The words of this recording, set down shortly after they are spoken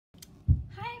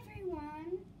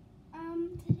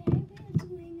today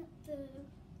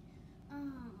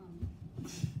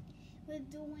we're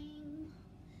doing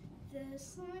the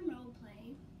slime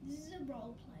roleplay. This is a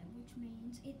roleplay, which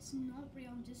means it's not real.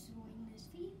 I'm just doing this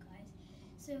for you guys.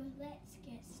 So let's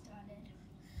get started.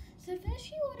 So first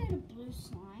she ordered a blue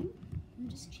slime. I'm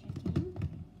just checking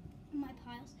my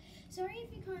piles. Sorry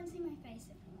if you can't see my face,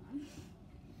 everyone.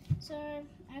 So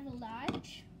I have a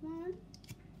large one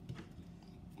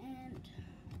and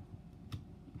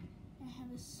I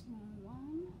have a small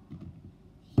one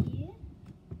here.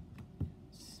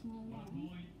 Small one.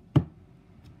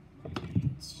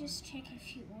 Let's just check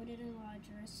if you ordered a large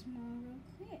or a small real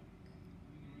quick.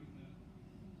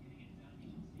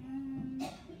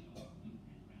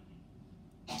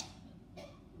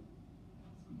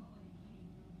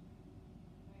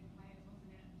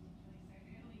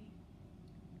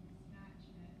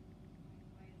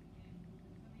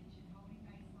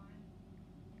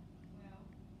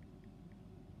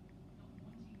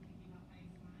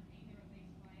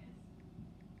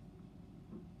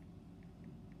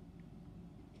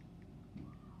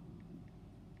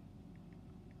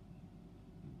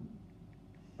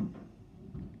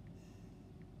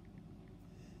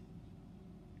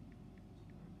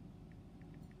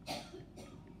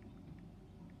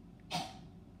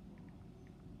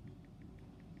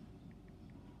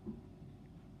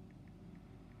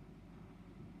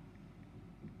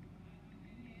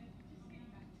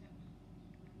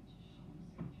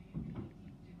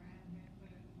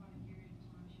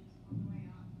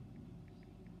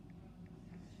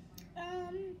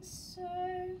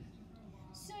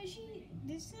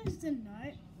 This is the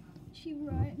note she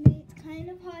wrote me. It's kind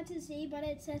of hard to see, but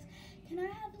it says, "Can I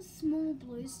have a small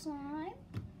blue slime?"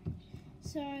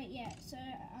 So yeah,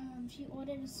 she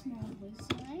ordered a small blue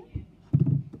slime.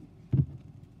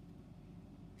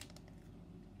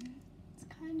 It's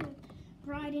kind of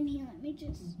bright in here. Let me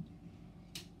just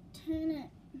turn it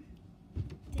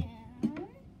down.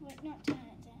 Wait, not turn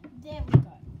it down. There we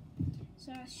go.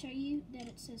 So I'll show you that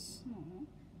it says small.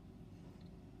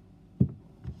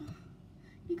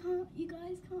 You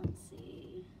guys can't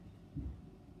see.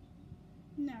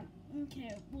 No,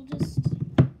 okay, we'll just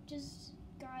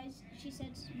guys, she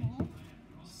said small,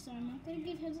 so I'm not gonna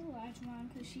give her the large one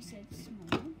because she said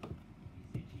small.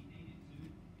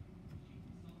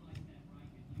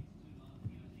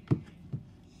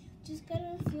 Just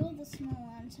gotta feel the small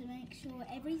one to make sure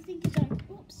everything is okay.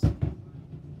 Oops.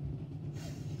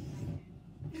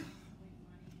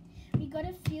 We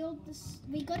gotta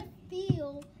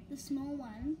feel the small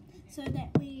one so that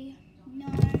we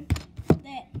know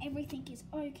that everything is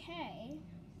okay.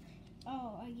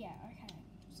 Oh yeah, okay.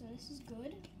 So this is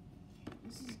good.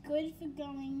 This is good for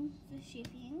going for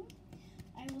shipping.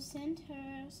 I will send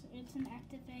her, it's an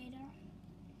activator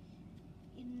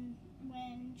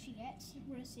when she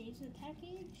receives the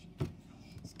package,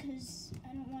 because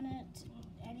I don't want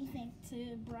anything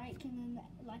to break and then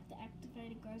the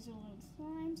activator goes all over the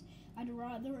slimes. I'd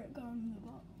rather it go in the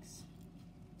box.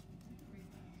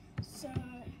 So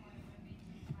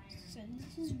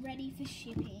this is ready for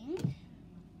shipping.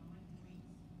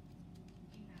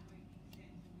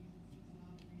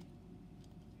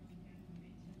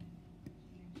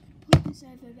 Put this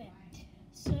over there.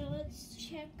 So let's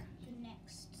check the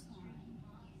next slime.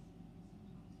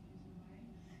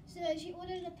 So she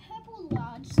ordered a purple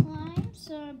large slime.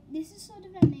 So this is sort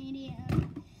of a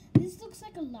medium. This looks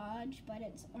like a large, but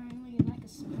it's only like a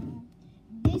small.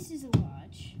 This is a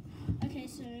large. Okay,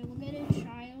 so we're going to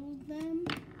trial them.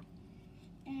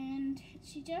 And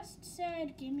she just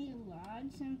said, give me a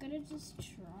large. So I'm going to just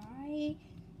try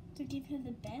to give her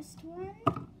the best one.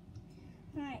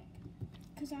 Like,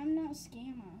 because I'm not a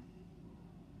scammer.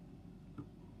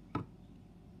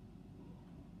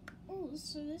 Oh,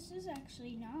 so this is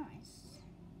actually nice.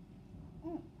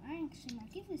 Oh, I actually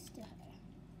might give this to her.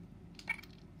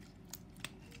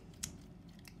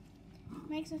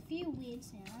 Makes a few weird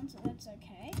sounds, but that's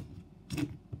okay.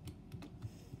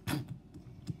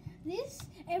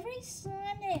 Every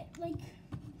slime that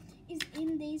is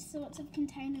in these sorts of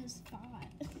containers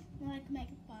fart, make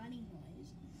a farting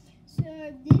noise.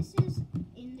 So this is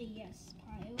in the yes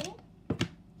pile.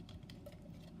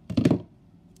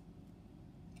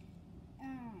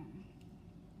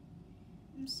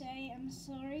 I'm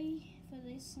sorry for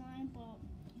this slime, but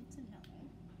it's a no.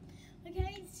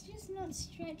 Okay, it's just not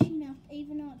stretchy enough,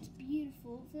 even though it's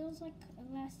beautiful. It feels like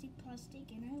elastic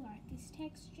plastic, and I like this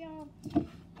texture.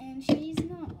 And she's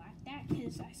not like that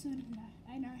because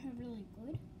I know her really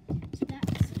good. So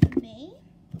that's for me.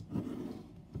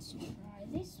 Let's try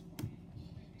this one.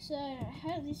 So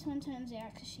how this one turns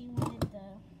out, because she wanted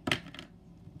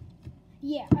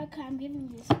Yeah, okay, I'm giving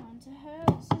this one to her.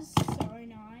 This is so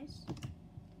nice.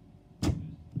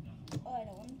 Oh, I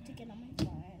don't want it to get on my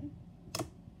phone.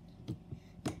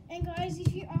 And guys,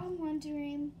 if you are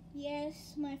wondering,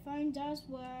 yes, my phone does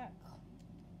work.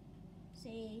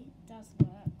 See, it does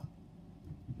work.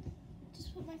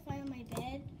 Just put my phone on my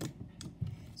bed.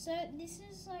 So this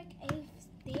is like a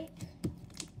thick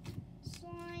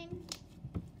slime.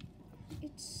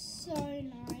 It's so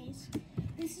nice.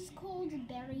 This is called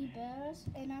Berry Burst,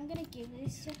 and I'm gonna give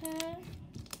this to her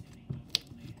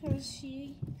because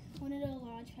she wanted a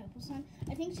large purple slime.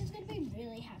 I think she's gonna be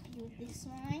really happy with this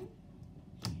slime.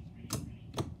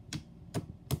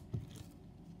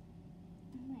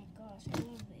 Oh my gosh, I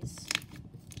love this.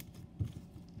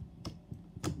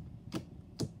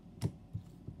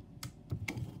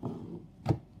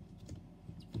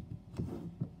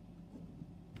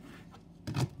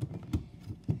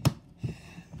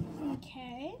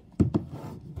 Okay,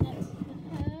 that's for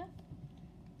her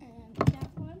and that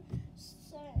one.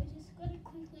 So I just gotta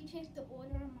quickly check the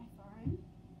order on my phone.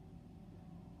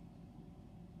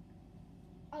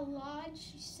 A large,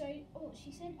 she said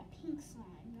a pink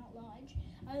slime, not large.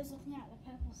 I was looking at the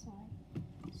purple slime.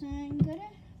 So I'm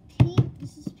gonna pink,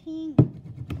 this is pink.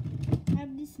 I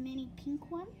have this mini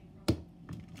pink one.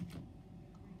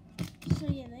 So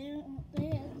yeah,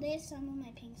 they're some of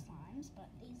my pink slimes, but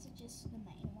these are just the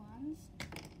main ones.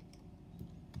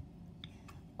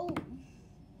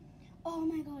 Oh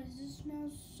my god, this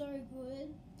smells so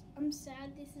good. I'm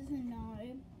sad this is a no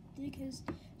because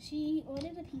she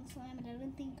ordered a pink slime and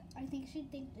I think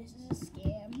she'd think this is a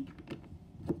scam.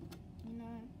 You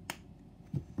know.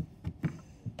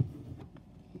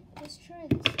 Let's try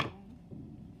this one.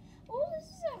 Oh, this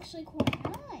is actually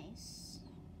quite nice.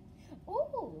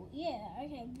 Oh, yeah,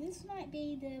 okay, this might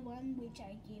be the one which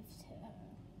I give to her.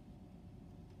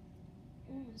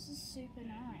 Oh, this is super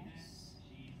nice.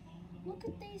 Look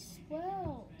at these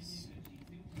swirls.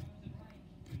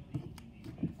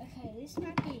 Okay, this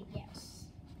might be a yes.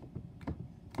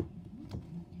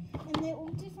 And they're all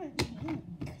different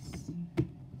pinks.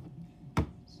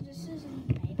 So this is a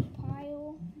maybe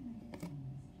pile.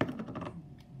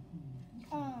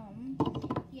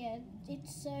 Yeah,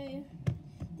 it's so...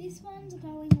 This one's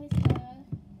going with her.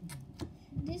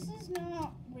 This is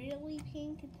not really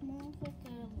pink, it's more of like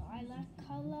a lilac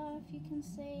colour, if you can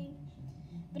see.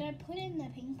 But I put in the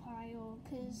pink pile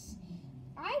because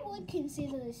I would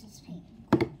consider this as pink.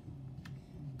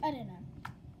 I don't know.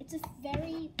 It's a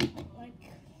very,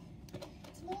 like,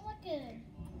 it's more like a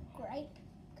grape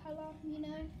colour, you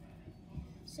know.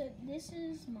 So this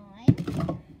is mine.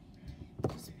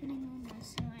 Just putting on my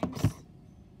slimes.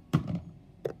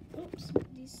 Oops,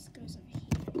 this goes over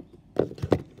here.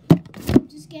 I'm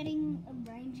just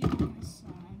arranging my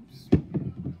slimes.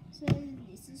 So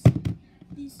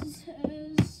this is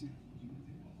hers.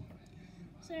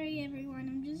 Sorry everyone,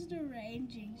 I'm just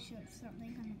arranging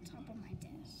something on the top of my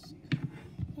desk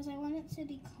because I want it to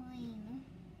be clean.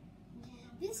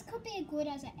 This could be good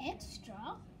as an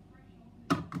extra.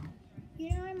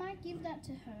 You know, I might give that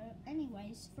to her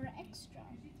anyways for extra.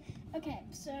 Okay,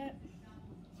 so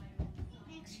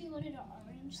next she ordered an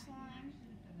orange slime.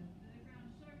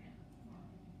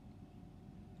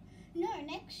 No,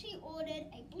 next she ordered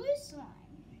a blue slime.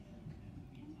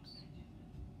 Oops.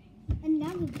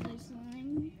 Another blue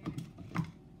slime.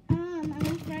 I'm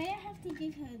afraid I have to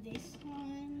give her this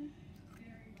one.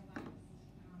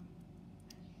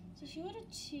 So she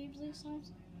ordered 2 blue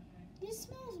slimes. This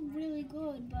smells really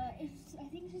good, but I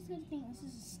think she's gonna think this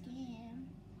is a scam.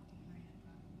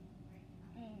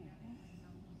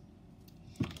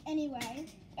 Anyway,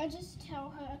 I'll just tell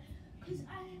her because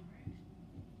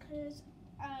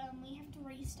we have to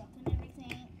restock and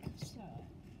everything. So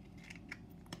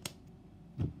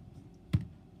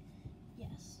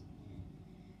yes,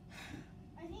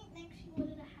 I think next she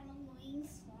ordered a Halloween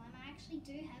slime. I actually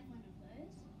do have one of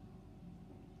those.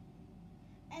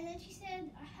 And then she said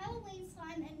a Halloween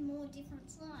slime and more different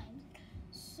slimes.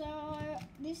 So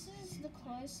this is the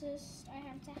closest I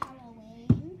have to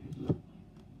Halloween.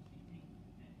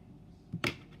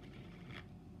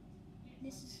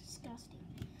 This is disgusting.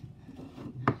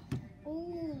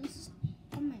 Oh,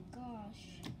 oh my gosh.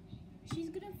 She's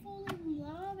gonna fall in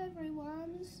love,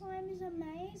 everyone. This slime is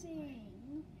amazing.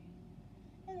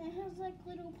 And it has like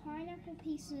little pineapple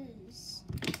pieces.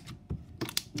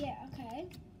 Yeah, okay.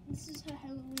 This is her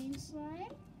Halloween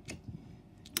slime.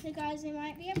 So guys, there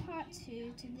might be a part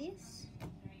 2 to this.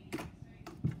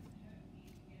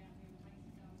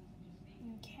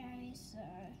 Okay, so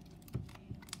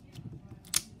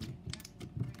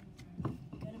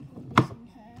gotta put this in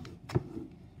her.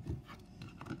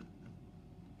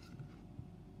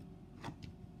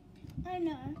 I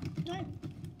know. Don't.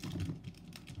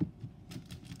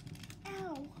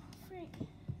 Ow, frick.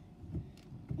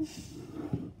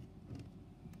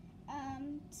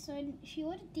 So she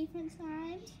ordered different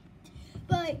slimes.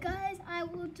 But guys, I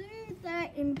will do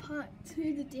that in part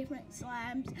 2, the different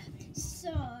slimes.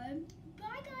 So,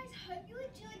 bye guys. Hope you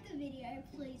enjoyed the video.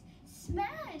 Please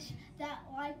smash that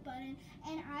like button,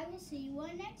 and I will see you all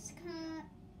next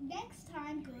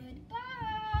time.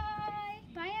 Goodbye.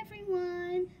 Bye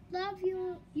everyone. Love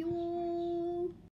you all.